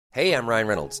Hey, I'm Ryan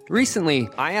Reynolds. Recently,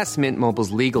 I asked Mint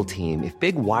Mobile's legal team if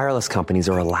big wireless companies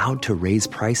are allowed to raise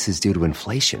prices due to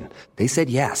inflation. They said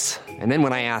yes. And then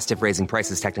when I asked if raising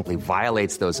prices technically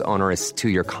violates those onerous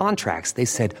two-year contracts, they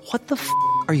said, "What the f***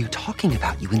 are you talking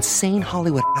about, you insane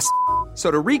Hollywood ass?" So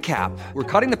to recap, we're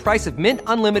cutting the price of Mint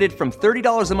Unlimited from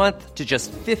 $30 a month to just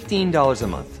 $15 a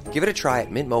month. Give it a try at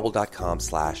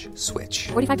mintmobile.com/switch.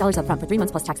 $45 up front for 3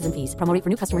 months plus taxes and fees. Promo rate for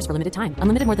new customers for limited time.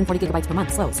 Unlimited more than 40 gigabytes per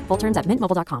month. Slows full terms at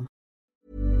mintmobile.com.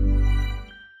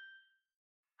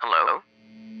 Hello?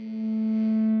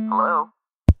 Hello?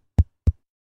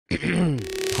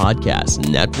 Podcast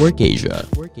Network Asia.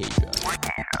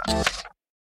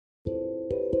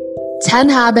 10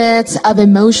 Habits of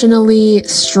Emotionally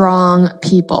Strong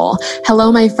People.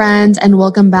 Hello, my friends, and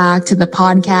welcome back to the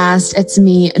podcast. It's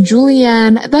me,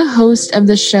 Julianne, the host of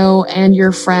the show and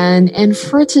your friend. And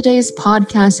for today's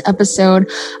podcast episode,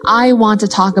 I want to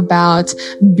talk about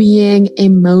being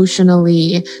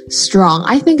emotionally strong.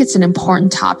 I think it's an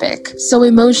important topic. So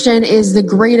emotion is the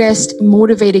greatest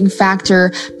motivating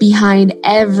factor behind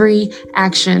every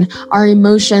action. Our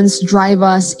emotions drive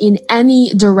us in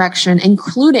any direction,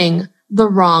 including the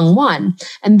wrong one.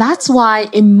 And that's why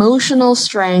emotional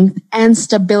strength and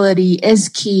stability is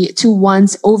key to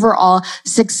one's overall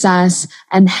success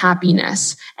and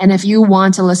happiness. And if you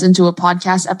want to listen to a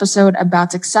podcast episode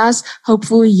about success,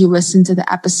 hopefully you listened to the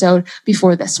episode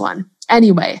before this one.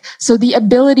 Anyway, so the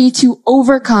ability to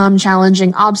overcome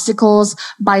challenging obstacles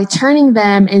by turning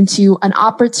them into an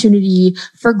opportunity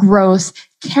for growth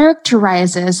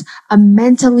characterizes a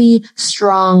mentally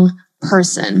strong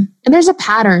person. And there's a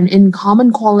pattern in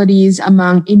common qualities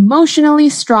among emotionally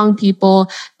strong people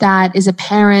that is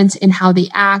apparent in how they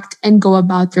act and go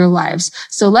about their lives.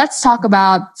 So let's talk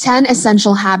about 10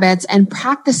 essential habits and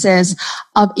practices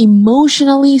of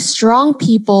emotionally strong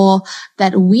people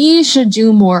that we should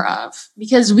do more of,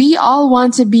 because we all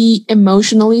want to be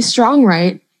emotionally strong,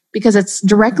 right? Because it's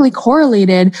directly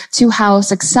correlated to how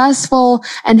successful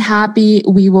and happy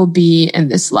we will be in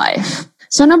this life.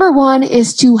 So number one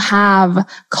is to have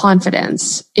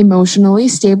confidence. Emotionally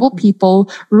stable people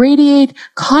radiate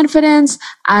confidence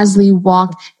as they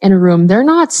walk in a room. They're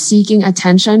not seeking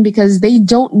attention because they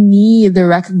don't need the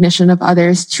recognition of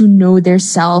others to know their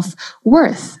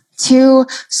self-worth. Two,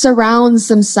 surrounds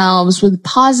themselves with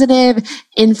positive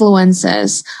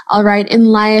influences. All right. In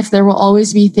life, there will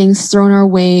always be things thrown our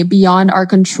way beyond our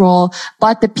control,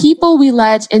 but the people we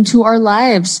let into our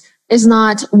lives is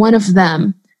not one of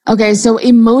them. Okay, so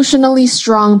emotionally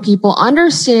strong people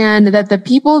understand that the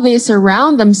people they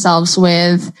surround themselves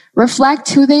with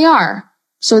reflect who they are.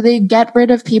 So they get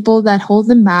rid of people that hold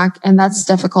them back, and that's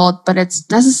difficult, but it's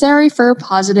necessary for a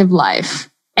positive life.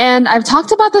 And I've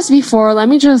talked about this before. Let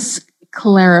me just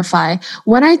clarify.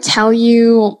 When I tell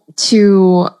you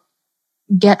to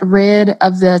get rid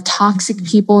of the toxic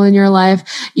people in your life,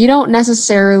 you don't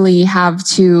necessarily have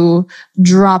to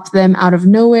drop them out of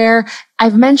nowhere.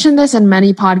 I've mentioned this in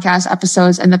many podcast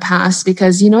episodes in the past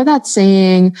because you know that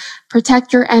saying,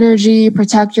 protect your energy,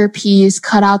 protect your peace,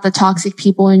 cut out the toxic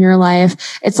people in your life.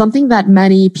 It's something that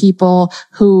many people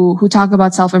who talk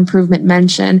about self-improvement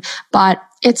mention, but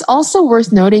it's also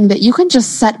worth noting that you can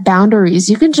just set boundaries.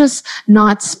 You can just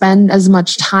not spend as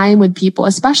much time with people,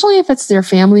 especially if it's their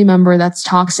family member that's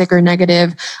toxic or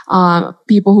negative,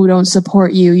 people who don't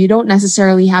support you. You don't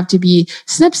necessarily have to be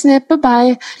snip, snip,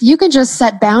 bye-bye. You can just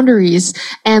set boundaries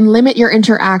and limit your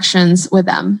interactions with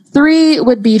them. Three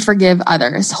would be forgive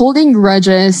others. Holding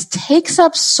grudges takes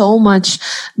up so much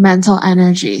mental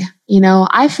energy. You know,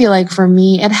 I feel like for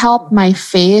me, it helped my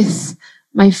faith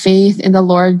in the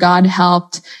Lord God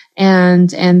helped, and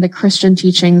the Christian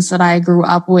teachings that I grew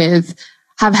up with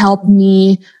have helped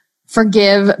me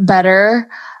forgive better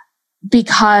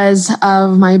because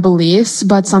of my beliefs.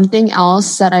 But something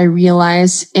else that I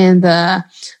realized in the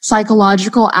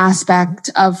psychological aspect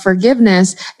of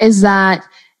forgiveness is that,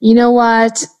 you know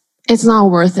what? It's not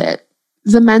worth it.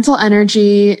 The mental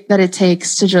energy that it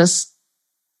takes to just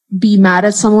be mad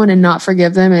at someone and not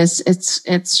forgive them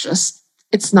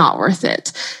it's not worth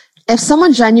it. If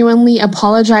someone genuinely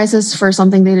apologizes for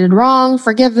something they did wrong,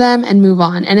 forgive them and move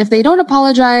on. And if they don't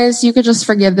apologize, you could just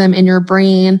forgive them in your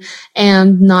brain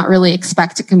and not really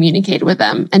expect to communicate with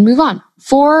them and move on.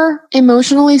 4,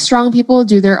 emotionally strong people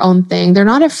do their own thing. They're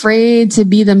not afraid to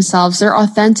be themselves. They're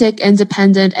authentic,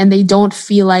 independent, and they don't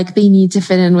feel like they need to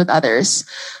fit in with others.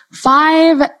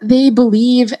 5, they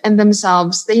believe in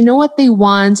themselves. They know what they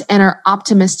want and are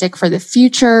optimistic for the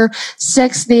future.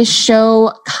 6, they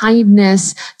show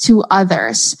kindness to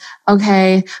others.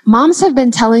 Okay. Moms have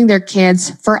been telling their kids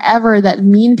forever that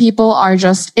mean people are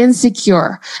just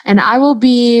insecure. And I will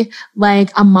be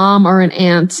like a mom or an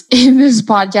aunt in this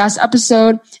podcast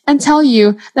episode and tell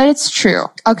you that it's true.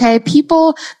 Okay.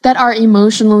 People that are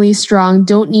emotionally strong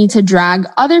don't need to drag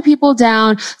other people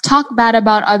down, talk bad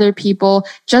about other people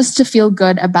just to feel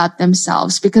good about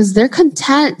themselves, because they're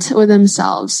content with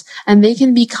themselves and they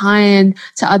can be kind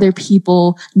to other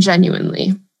people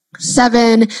genuinely.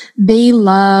 7, they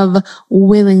love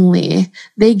willingly.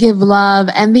 They give love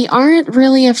and they aren't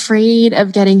really afraid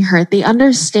of getting hurt. They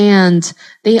understand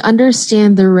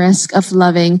the risk of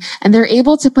loving, and they're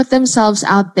able to put themselves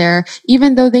out there,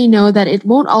 even though they know that it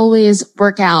won't always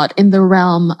work out in the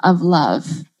realm of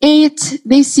love. 8,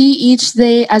 they see each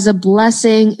day as a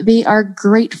blessing. They are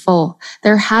grateful.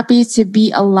 They're happy to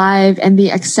be alive, and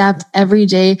they accept every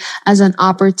day as an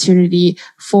opportunity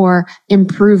for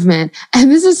improvement. And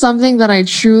this is something that I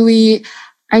truly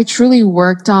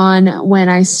worked on when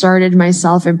I started my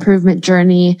self-improvement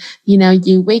journey. You know,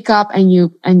 you wake up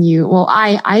and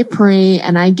I pray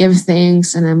and I give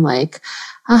thanks, and I'm like,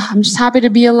 I'm just happy to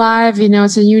be alive. You know,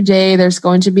 it's a new day. There's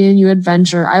going to be a new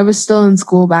adventure. I was still in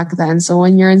school back then. So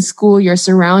when you're in school, you're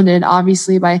surrounded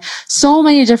obviously by so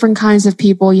many different kinds of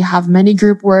people. You have many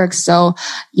group works. So,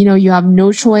 you know, you have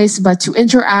no choice but to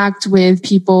interact with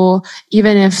people,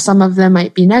 even if some of them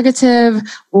might be negative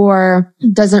or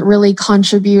doesn't really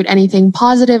contribute anything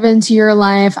positive into your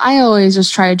life. I always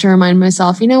just try to remind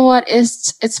myself, you know what?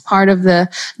 It's part of the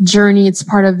journey. It's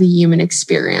part of the human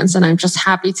experience. And I'm just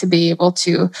happy to be able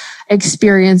to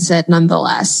experience it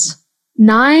nonetheless.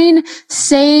 9,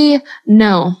 say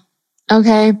no.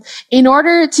 Okay. In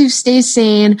order to stay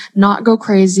sane, not go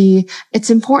crazy,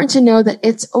 it's important to know that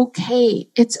it's okay.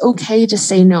 It's okay to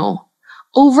say no.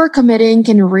 Overcommitting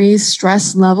can raise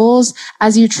stress levels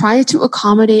as you try to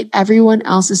accommodate everyone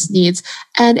else's needs.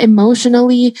 And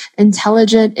emotionally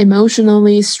intelligent,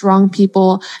 emotionally strong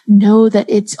people know that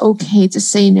it's okay to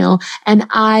say no. And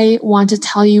I want to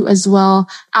tell you as well,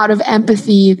 out of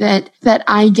empathy, that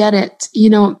I get it. You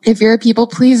know, if you're a people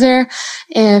pleaser,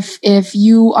 if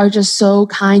you are just so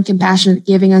kind, compassionate,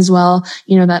 giving as well,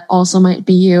 you know, that also might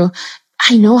be you.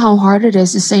 I know how hard it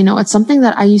is to say no. It's something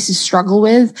that I used to struggle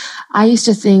with. I used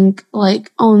to think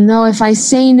like, oh no, if I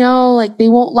say no, like they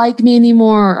won't like me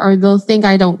anymore, or they'll think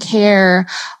I don't care,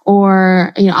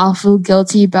 or, you know, I'll feel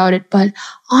guilty about it. But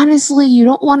honestly, you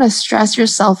don't want to stress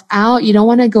yourself out. You don't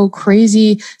want to go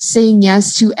crazy saying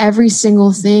yes to every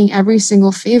single thing, every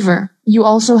single favor. You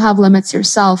also have limits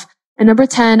yourself. And number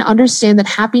 10, understand that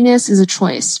happiness is a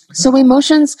choice. So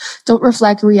emotions don't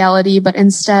reflect reality, but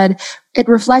instead it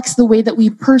reflects the way that we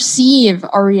perceive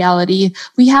our reality.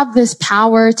 We have this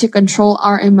power to control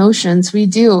our emotions. We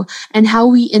do. And how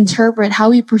we interpret,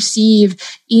 how we perceive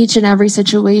each and every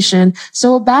situation.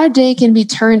 So a bad day can be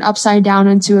turned upside down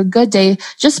into a good day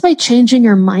just by changing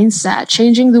your mindset,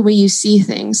 changing the way you see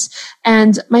things.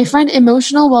 And my friend,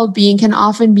 emotional well-being can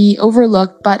often be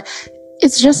overlooked, but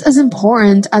it's just as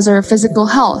important as our physical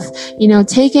health. You know,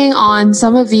 taking on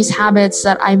some of these habits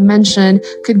that I've mentioned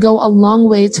could go a long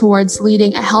way towards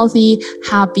leading a healthy,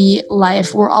 happy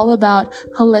life. We're all about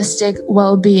holistic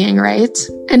well-being, right?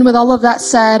 And with all of that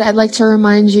said, I'd like to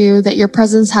remind you that your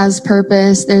presence has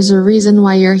purpose. There's a reason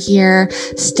why you're here.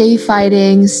 Stay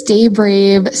fighting, stay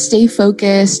brave, stay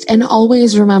focused, and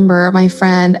always remember, my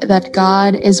friend, that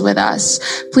God is with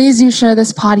us. Please do share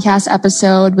this podcast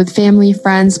episode with family,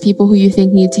 friends, people who you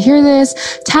think need to hear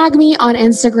this. Tag me on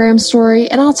Instagram story,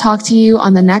 and I'll talk to you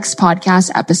on the next podcast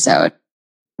episode.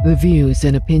 The views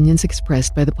and opinions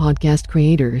expressed by the podcast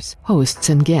creators, hosts,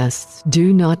 and guests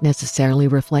do not necessarily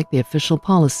reflect the official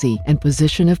policy and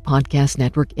position of Podcast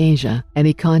Network Asia.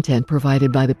 Any content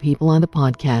provided by the people on the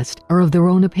podcast are of their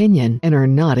own opinion and are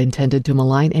not intended to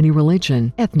malign any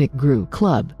religion, ethnic group,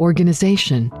 club,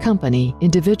 organization, company,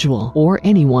 individual, or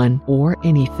anyone or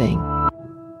anything.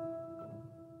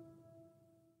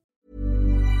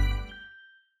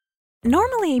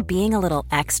 Normally, being a little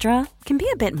extra can be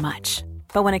a bit much.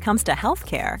 But when it comes to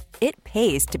healthcare, it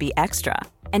pays to be extra.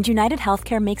 And United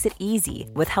Healthcare makes it easy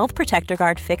with Health Protector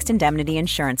Guard fixed indemnity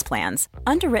insurance plans.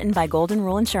 Underwritten by Golden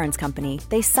Rule Insurance Company,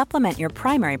 they supplement your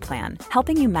primary plan,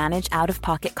 helping you manage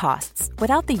out-of-pocket costs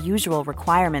without the usual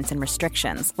requirements and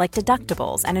restrictions like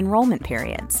deductibles and enrollment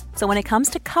periods. So when it comes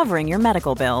to covering your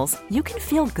medical bills, you can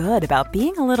feel good about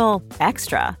being a little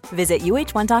extra. Visit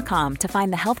UH1.com to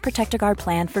find the Health Protector Guard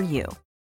plan for you.